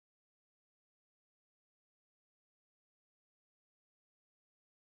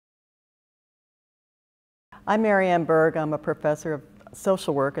I'm Mary Ann Burg. I'm a professor of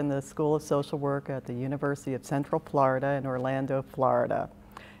social work in the School of Social Work at the University of Central Florida in Orlando, Florida.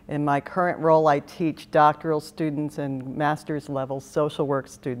 In my current role, I teach doctoral students and master's level social work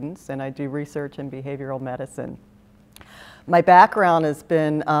students, and I do research in behavioral medicine. My background has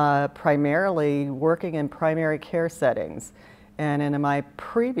been primarily working in primary care settings. And in my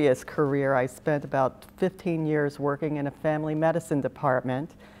previous career, I spent about 15 years working in a family medicine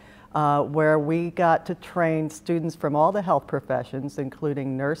department where we got to train students from all the health professions,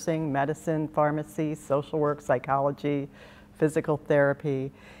 including nursing, medicine, pharmacy, social work, psychology, physical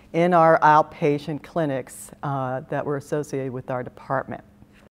therapy, in our outpatient clinics that were associated with our department.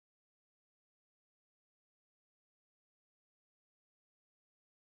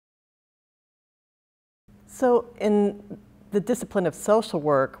 So in the discipline of social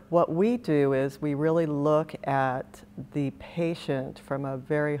work, what we do is we really look at the patient from a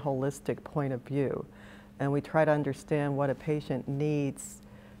very holistic point of view. And we try to understand what a patient needs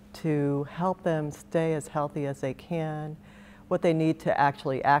to help them stay as healthy as they can, what they need to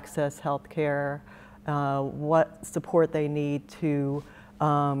actually access health care, what support they need to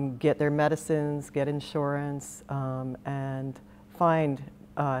get their medicines, get insurance, and find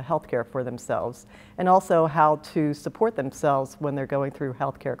healthcare for themselves, and also how to support themselves when they're going through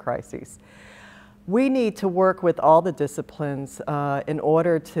healthcare crises. We need to work with all the disciplines in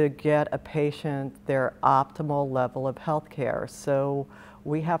order to get a patient their optimal level of healthcare. So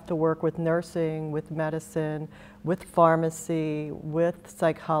we have to work with nursing, with medicine, with pharmacy, with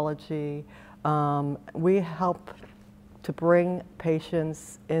psychology. We help to bring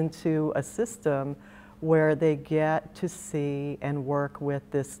patients into a system where they get to see and work with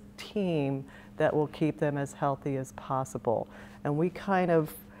this team that will keep them as healthy as possible. And we kind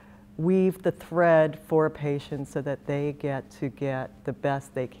of weave the thread for patients so that they get to get the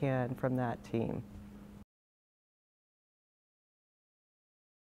best they can from that team.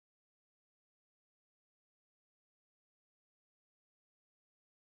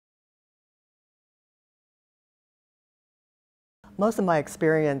 Most of my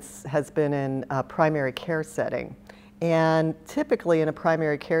experience has been in a primary care setting. And typically in a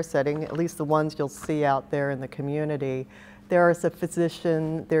primary care setting, at least the ones you'll see out there in the community, there is a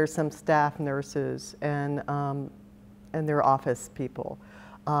physician, there's some staff nurses, and their office people.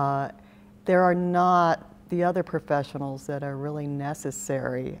 There are not the other professionals that are really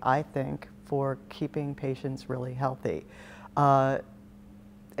necessary, I think, for keeping patients really healthy. And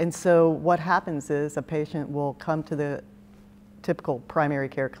so what happens is a patient will come to the typical primary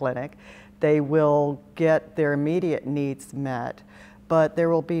care clinic. They will get their immediate needs met, but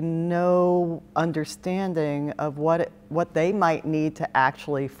there will be no understanding of what they might need to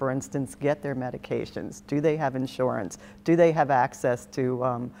actually, for instance, get their medications. Do they have insurance? Do they have access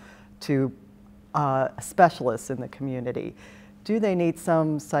to specialists in the community? Do they need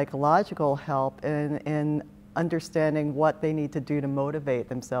some psychological help in understanding what they need to do to motivate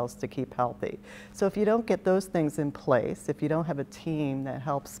themselves to keep healthy? So if you don't get those things in place, if you don't have a team that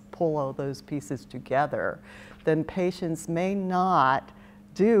helps pull all those pieces together, then patients may not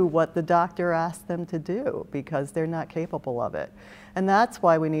do what the doctor asked them to do because they're not capable of it. And that's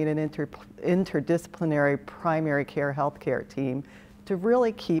why we need an interdisciplinary primary care healthcare team to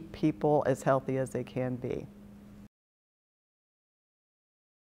really keep people as healthy as they can be.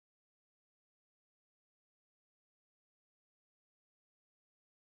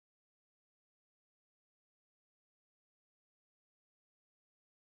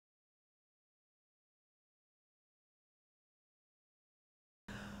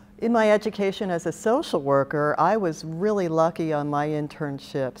 In my education as a social worker, I was really lucky on my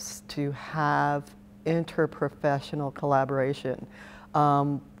internships to have interprofessional collaboration.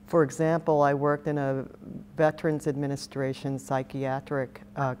 For example, I worked in a Veterans Administration psychiatric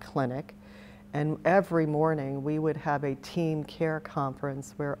clinic, and every morning we would have a team care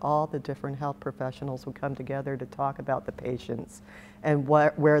conference where all the different health professionals would come together to talk about the patients and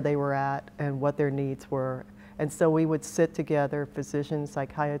where they were at and what their needs were. And so we would sit together, physicians,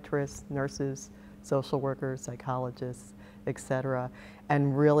 psychiatrists, nurses, social workers, psychologists, etc.,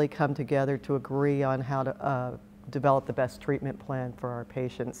 and really come together to agree on how to develop the best treatment plan for our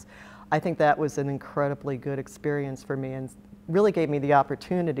patients. I think that was an incredibly good experience for me and really gave me the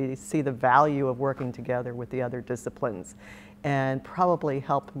opportunity to see the value of working together with the other disciplines and probably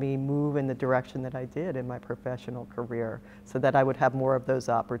helped me move in the direction that I did in my professional career so that I would have more of those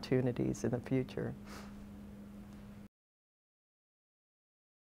opportunities in the future.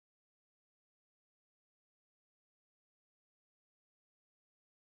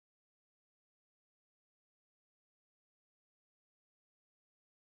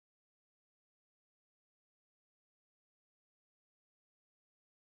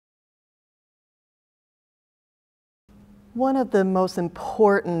 One of the most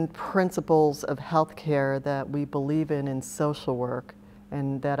important principles of healthcare that we believe in social work,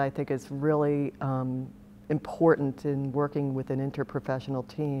 and that I think is really important in working with an interprofessional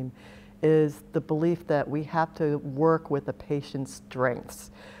team, is the belief that we have to work with a patient's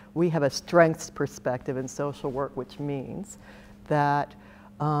strengths. We have a strengths perspective in social work, which means that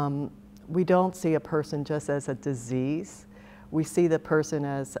we don't see a person just as a disease. We see the person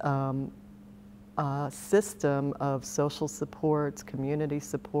as a system of social supports, community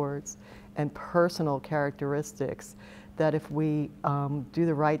supports, and personal characteristics that if we do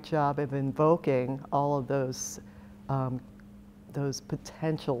the right job of invoking all of those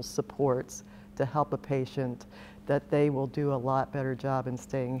potential supports to help a patient, that they will do a lot better job in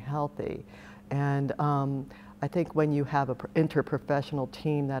staying healthy. And I think when you have an interprofessional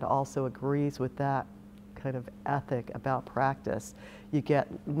team that also agrees with that kind of ethic about practice, you get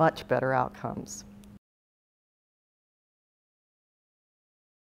much better outcomes.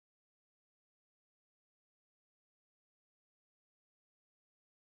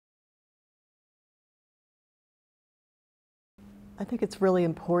 I think it's really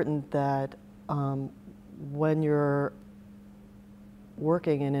important that when you're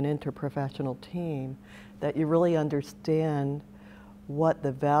working in an interprofessional team, that you really understand what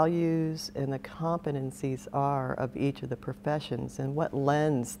the values and the competencies are of each of the professions and what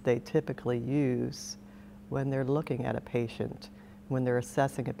lens they typically use when they're looking at a patient, when they're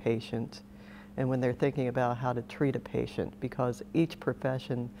assessing a patient, and when they're thinking about how to treat a patient, because each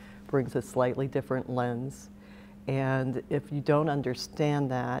profession brings a slightly different lens. And if you don't understand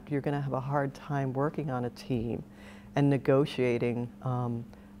that, you're going to have a hard time working on a team and negotiating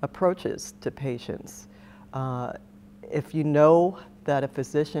approaches to patients. If you know that a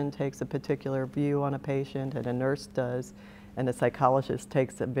physician takes a particular view on a patient and a nurse does, and a psychologist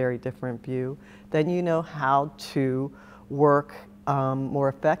takes a very different view, then you know how to work more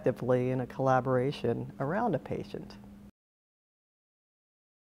effectively in a collaboration around a patient.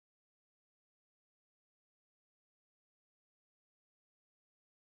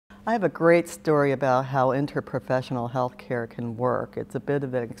 I have a great story about how interprofessional healthcare can work. It's a bit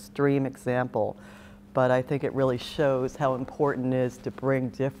of an extreme example, but I think it really shows how important it is to bring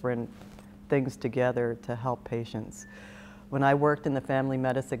different things together to help patients. When I worked in the family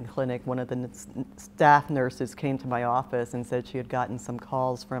medicine clinic, one of the staff nurses came to my office and said she had gotten some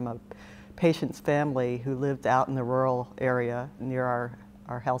calls from a patient's family who lived out in the rural area near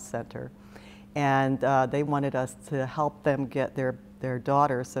our health center. And they wanted us to help them get their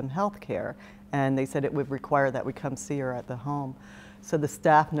daughter some health care. And they said it would require that we come see her at the home. So the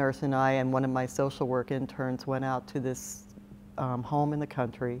staff nurse and I and one of my social work interns went out to this home in the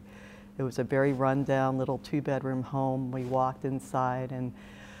country. It was a very rundown little 2-bedroom home. We walked inside and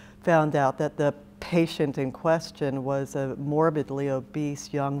found out that the patient in question was a morbidly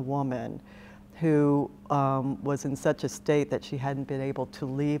obese young woman who was in such a state that she hadn't been able to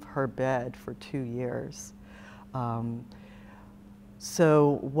leave her bed for 2 years.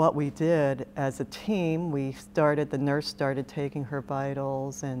 So what we did as a team, the nurse started taking her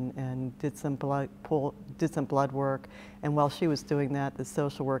vitals and did some blood work. And while she was doing that, the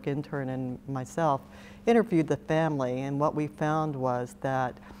social work intern and myself interviewed the family. And what we found was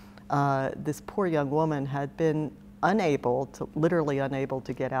that this poor young woman had been literally unable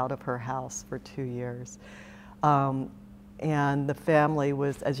to get out of her house for 2 years. And the family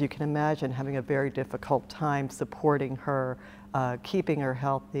was, as you can imagine, having a very difficult time supporting her, keeping her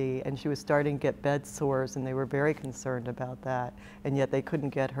healthy, and she was starting to get bed sores, and they were very concerned about that, and yet they couldn't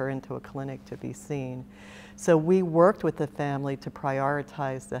get her into a clinic to be seen. So we worked with the family to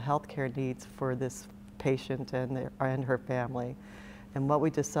prioritize the healthcare needs for this patient and her family. And what we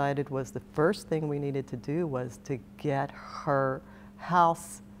decided was the first thing we needed to do was to get her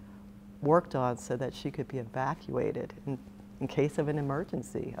house worked on so that she could be evacuated in case of an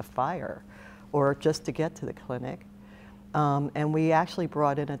emergency, a fire, or just to get to the clinic. And we actually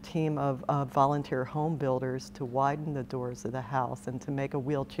brought in a team of volunteer home builders to widen the doors of the house and to make a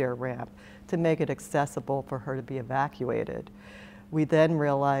wheelchair ramp, to make it accessible for her to be evacuated. We then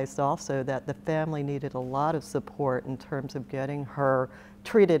realized also that the family needed a lot of support in terms of getting her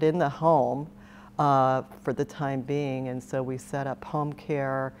treated in the home for the time being, and so we set up home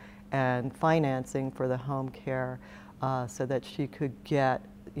care and financing for the home care so that she could get,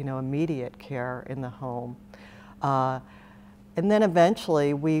 immediate care in the home. And then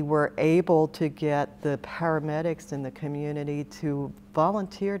eventually we were able to get the paramedics in the community to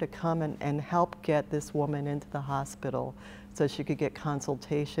volunteer to come and help get this woman into the hospital so she could get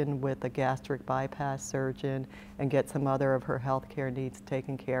consultation with a gastric bypass surgeon and get some other of her healthcare needs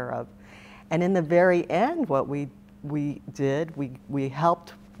taken care of. And in the very end, what we we did, we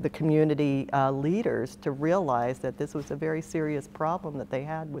helped the community leaders to realize that this was a very serious problem that they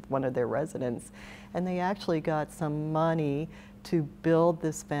had with one of their residents. And they actually got some money to build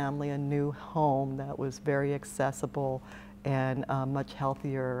this family a new home that was very accessible and a much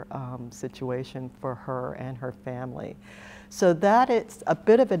healthier situation for her and her family. So that is a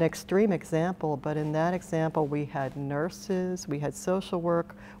bit of an extreme example, but in that example we had nurses, we had social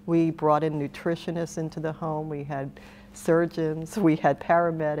work, we brought in nutritionists into the home, we had surgeons, we had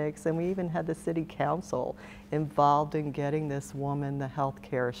paramedics, and we even had the city council involved in getting this woman the health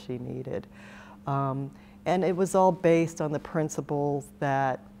care she needed. And it was all based on the principles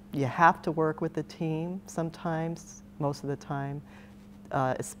that you have to work with the team sometimes, most of the time,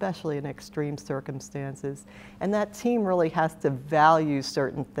 especially in extreme circumstances. And that team really has to value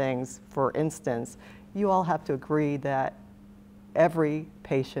certain things. For instance, you all have to agree that every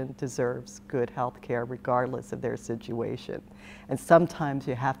patient deserves good health care regardless of their situation. And sometimes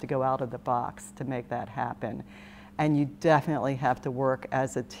you have to go out of the box to make that happen. And you definitely have to work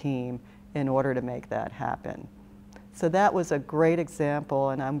as a team in order to make that happen. So that was a great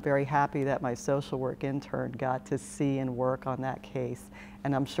example, and I'm very happy that my social work intern got to see and work on that case.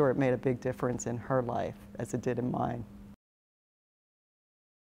 And I'm sure it made a big difference in her life, as it did in mine.